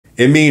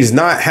It means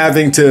not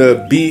having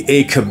to be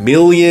a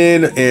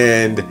chameleon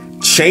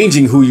and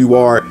changing who you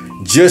are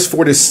just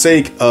for the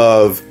sake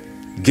of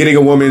getting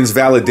a woman's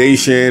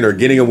validation or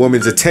getting a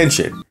woman's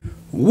attention.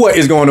 What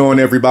is going on,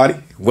 everybody?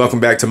 Welcome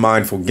back to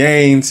Mindful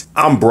Gains.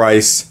 I'm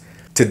Bryce.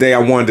 Today I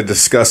wanted to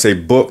discuss a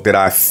book that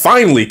I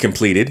finally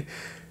completed.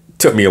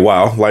 Took me a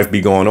while. Life be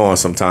going on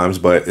sometimes,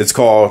 but it's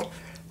called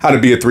How to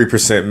Be a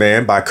 3%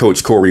 Man by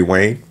Coach Corey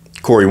Wayne.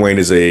 Corey Wayne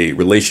is a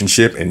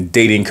relationship and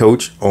dating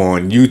coach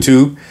on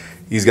YouTube.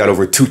 He's got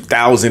over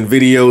 2,000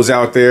 videos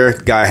out there.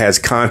 Guy has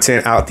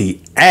content out the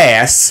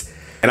ass.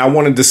 And I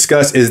want to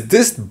discuss, is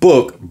this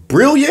book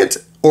brilliant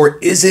or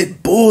is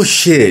it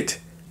bullshit?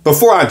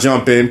 Before I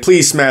jump in,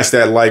 please smash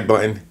that like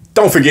button.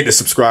 Don't forget to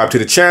subscribe to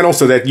the channel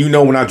so that you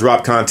know when I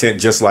drop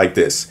content just like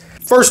this.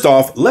 First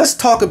off, let's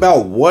talk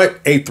about what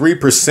a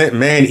 3%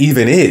 man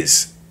even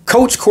is.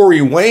 Coach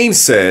Corey Wayne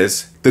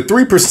says the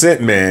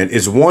 3% man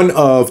is one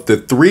of the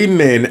 3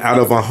 men out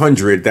of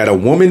 100 that a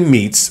woman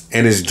meets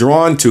and is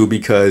drawn to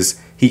because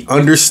he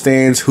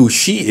understands who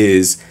she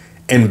is,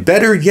 and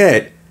better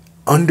yet,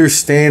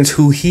 understands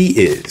who he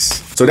is.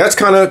 So that's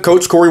kind of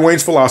Coach Corey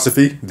Wayne's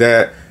philosophy,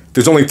 that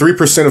there's only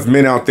 3% of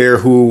men out there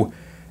who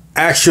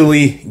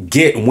actually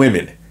get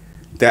women,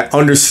 that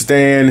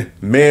understand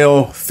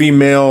male,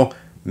 female,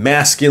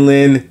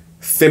 masculine,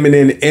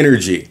 feminine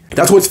energy.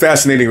 That's what's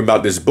fascinating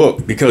about this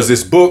book, because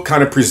this book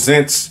kind of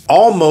presents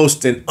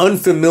almost an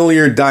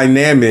unfamiliar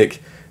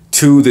dynamic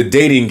to the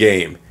dating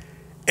game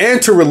and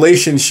to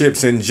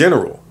relationships in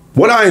general.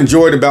 What I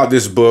enjoyed about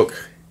this book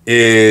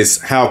is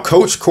how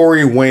Coach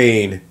Corey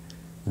Wayne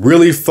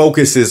really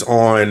focuses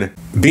on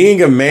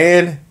being a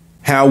man,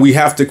 how we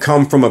have to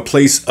come from a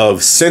place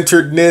of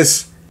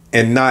centeredness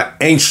and not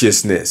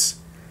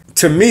anxiousness.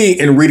 To me,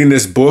 in reading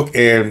this book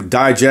and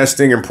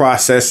digesting and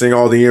processing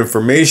all the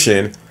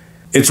information,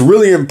 it's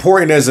really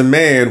important as a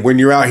man when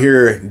you're out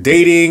here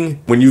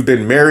dating, when you've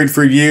been married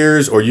for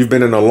years or you've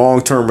been in a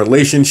long-term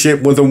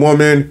relationship with a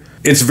woman.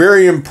 It's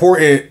very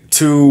important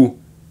to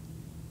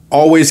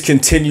always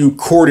continue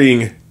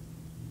courting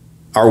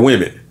our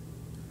women.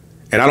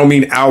 And I don't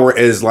mean our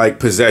as like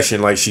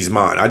possession, like she's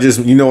mine.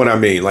 You know what I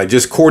mean? Like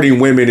just courting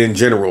women in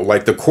general.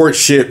 Like the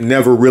courtship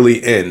never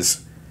really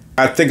ends.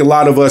 I think a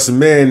lot of us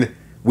men,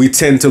 we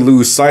tend to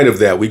lose sight of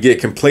that. We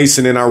get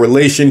complacent in our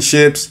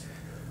relationships.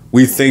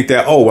 We think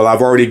that, oh, well,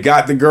 I've already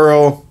got the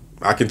girl.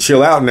 I can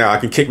chill out now. I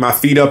can kick my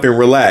feet up and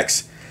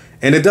relax.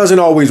 And it doesn't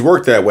always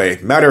work that way.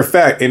 Matter of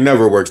fact, it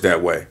never works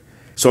that way.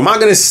 So am I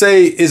going to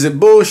say, is it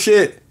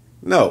bullshit?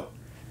 No.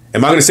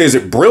 Am I going to say, is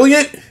it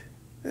brilliant?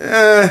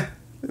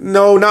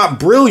 No, not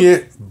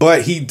brilliant,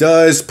 but he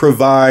does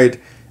provide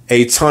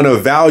a ton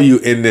of value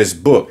in this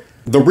book.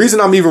 The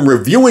reason I'm even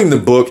reviewing the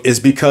book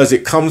is because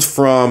it comes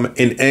from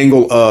an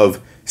angle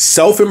of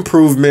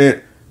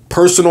self-improvement,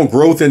 personal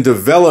growth and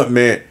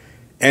development,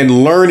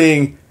 and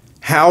learning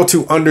how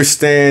to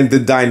understand the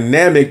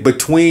dynamic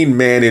between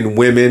men and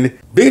women.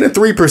 Being a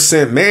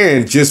 3%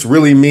 man just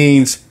really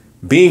means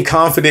being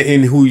confident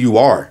in who you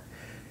are.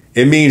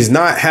 It means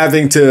not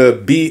having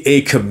to be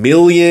a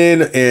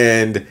chameleon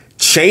and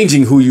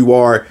changing who you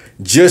are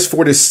just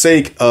for the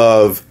sake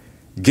of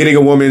getting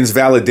a woman's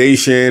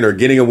validation or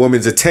getting a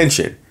woman's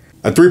attention.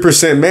 A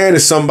 3% man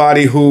is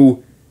somebody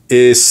who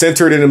is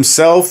centered in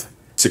himself,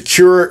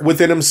 secure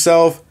within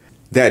himself,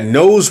 that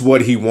knows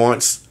what he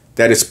wants,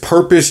 that is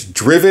purpose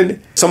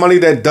driven, somebody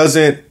that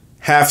doesn't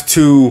have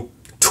to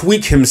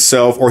tweak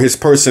himself or his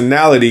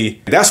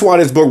personality. That's why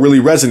this book really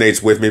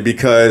resonates with me,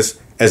 because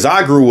as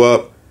I grew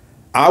up,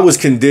 I was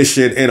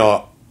conditioned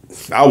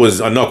I was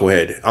a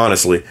knucklehead,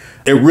 honestly.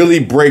 It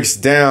really breaks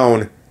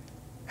down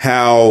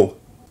how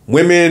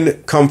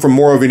women come from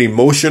more of an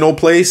emotional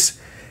place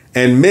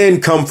and men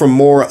come from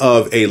more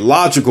of a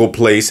logical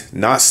place.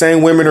 Not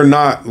saying women are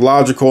not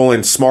logical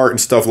and smart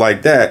and stuff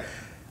like that.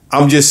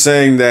 I'm just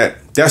saying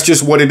that that's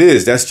just what it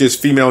is. That's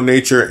just female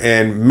nature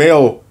and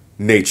male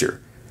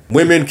nature.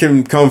 Women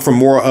can come from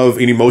more of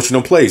an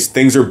emotional place.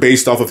 Things are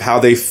based off of how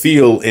they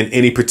feel in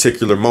any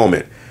particular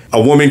moment.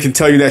 A woman can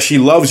tell you that she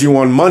loves you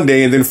on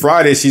Monday, and then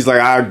Friday she's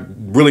like, I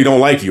really don't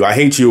like you. I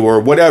hate you,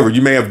 or whatever.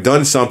 You may have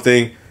done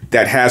something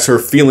that has her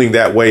feeling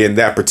that way in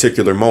that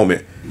particular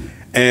moment.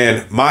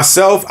 And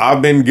myself,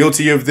 I've been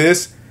guilty of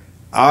this.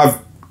 I've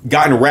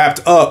gotten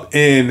wrapped up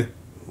in,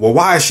 well,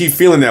 why is she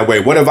feeling that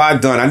way? What have I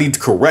done? I need to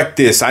correct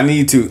this. I'm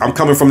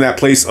coming from that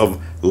place of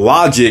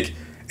logic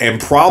and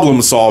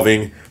problem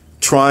solving,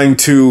 trying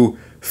to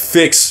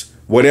fix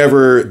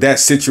whatever that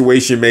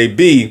situation may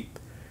be,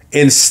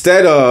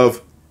 instead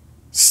of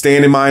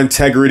staying in my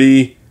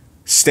integrity,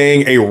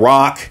 staying a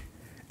rock,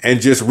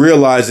 and just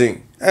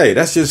realizing, hey,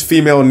 that's just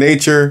female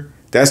nature.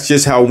 That's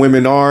just how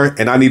women are.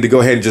 And I need to go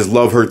ahead and just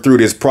love her through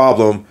this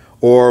problem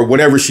or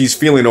whatever she's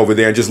feeling over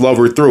there and just love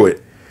her through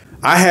it.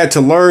 I had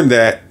to learn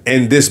that,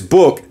 and this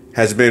book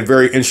has been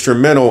very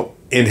instrumental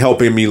in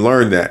helping me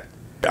learn that.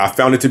 I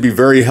found it to be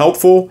very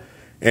helpful.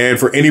 And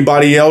for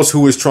anybody else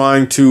who is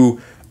trying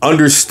to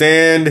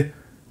understand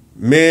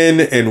men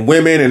and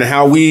women and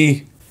how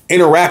we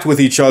interact with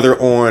each other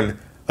on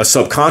a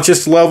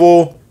subconscious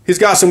level, he's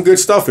got some good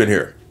stuff in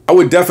here. I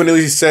would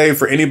definitely say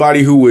for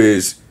anybody who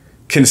is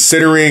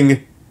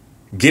considering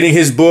getting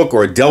his book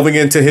or delving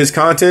into his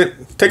content,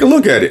 take a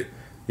look at it.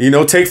 You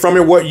know, take from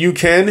it what you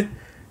can,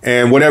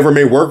 and whatever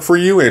may work for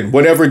you, and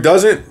whatever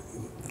doesn't,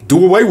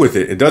 do away with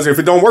it. It doesn't. If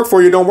it don't work for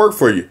you, it don't work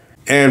for you.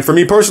 And for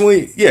me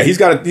personally, yeah, he's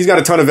got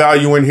a ton of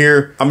value in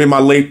here. I'm in my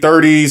late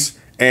 30s,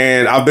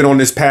 and I've been on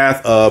this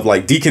path of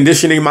like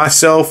deconditioning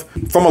myself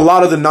from a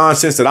lot of the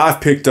nonsense that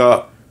I've picked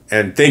up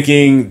and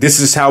thinking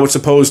this is how it's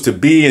supposed to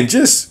be, and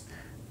just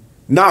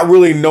not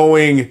really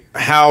knowing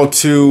how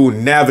to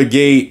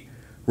navigate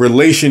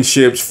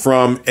relationships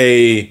from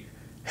a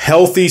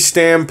healthy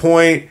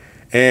standpoint,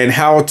 and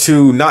how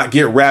to not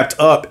get wrapped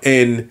up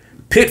in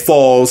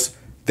pitfalls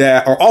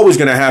that are always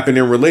going to happen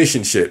in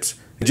relationships.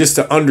 Just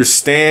to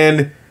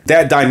understand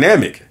that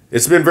dynamic.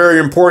 It's been very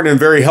important and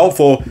very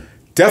helpful,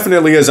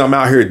 definitely as I'm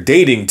out here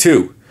dating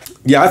too.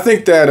 Yeah, I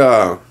think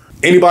that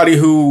anybody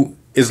who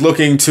is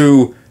looking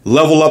to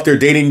level up their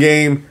dating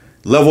game,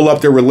 level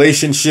up their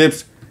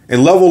relationships,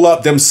 and level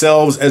up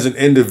themselves as an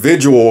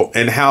individual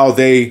and how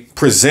they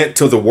present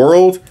to the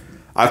world,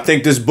 I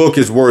think this book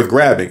is worth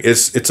grabbing.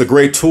 It's a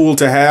great tool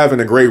to have and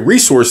a great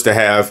resource to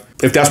have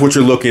if that's what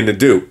you're looking to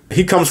do.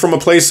 He comes from a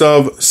place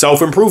of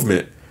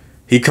self-improvement.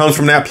 He comes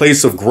from that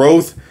place of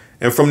growth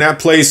and from that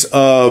place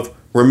of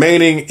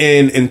remaining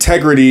in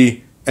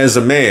integrity as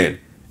a man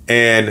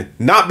and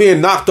not being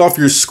knocked off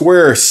your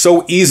square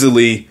so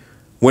easily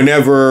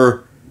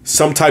whenever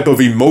some type of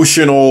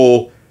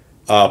emotional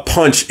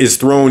punch is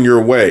thrown your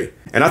way.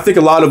 And I think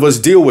a lot of us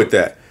deal with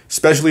that,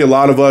 especially a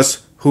lot of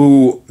us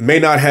who may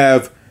not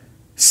have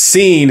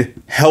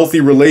seen healthy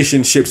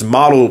relationships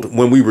modeled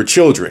when we were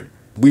children.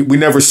 We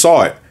never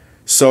saw it.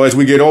 So as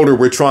we get older,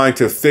 we're trying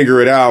to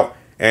figure it out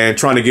and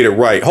trying to get it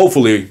right.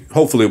 Hopefully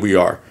we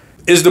are.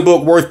 Is the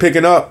book worth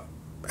picking up?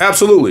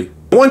 Absolutely.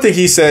 One thing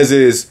he says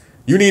is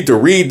you need to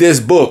read this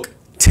book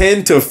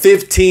 10 to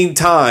 15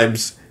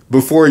 times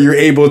before you're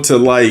able to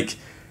like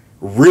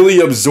really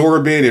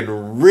absorb it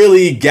and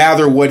really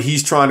gather what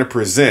he's trying to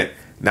present.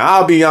 Now,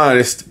 I'll be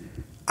honest,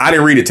 I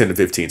didn't read it 10 to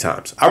 15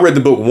 times. I read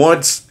the book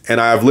once and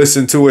I've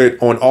listened to it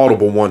on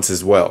Audible once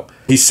as well.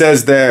 He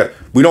says that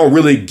we don't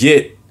really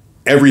get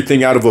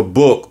everything out of a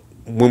book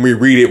when we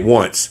read it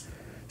once.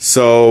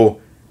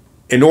 So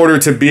in order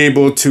to be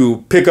able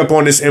to pick up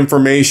on this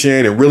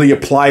information and really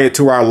apply it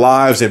to our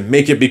lives and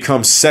make it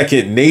become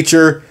second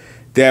nature,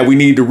 that we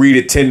need to read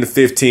it 10 to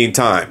 15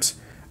 times.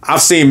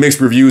 I've seen mixed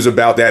reviews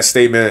about that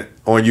statement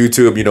on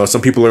YouTube. You know,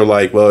 some people are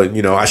like, well,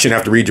 you know, I shouldn't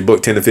have to read your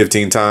book 10 to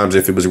 15 times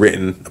if it was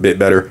written a bit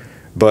better.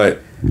 But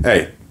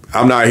hey,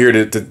 I'm not here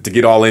to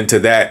get all into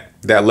that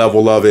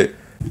level of it.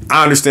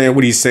 I understand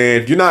what he's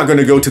saying. You're not going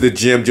to go to the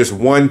gym just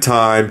one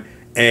time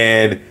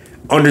and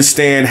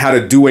understand how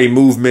to do a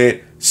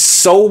movement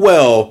so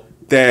well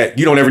that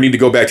you don't ever need to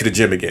go back to the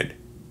gym again.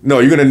 No,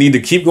 you're going to need to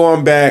keep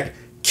going back,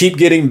 keep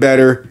getting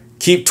better,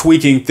 keep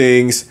tweaking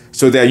things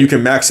so that you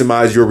can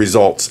maximize your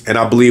results. And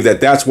I believe that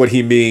that's what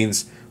he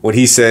means when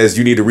he says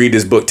you need to read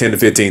this book 10 to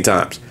 15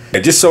 times.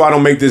 And just so I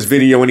don't make this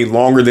video any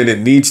longer than it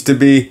needs to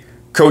be,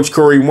 Coach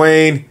Corey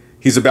Wayne,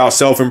 he's about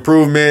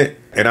self-improvement,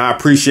 and I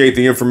appreciate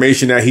the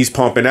information that he's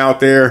pumping out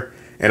there.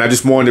 And I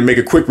just wanted to make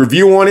a quick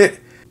review on it.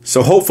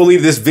 So hopefully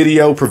this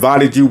video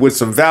provided you with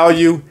some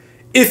value.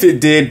 If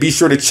it did, be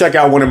sure to check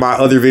out one of my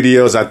other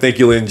videos. I think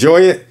you'll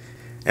enjoy it.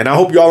 And I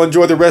hope y'all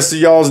enjoy the rest of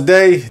y'all's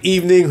day,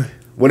 evening,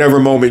 whatever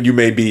moment you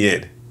may be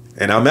in.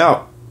 And I'm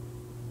out.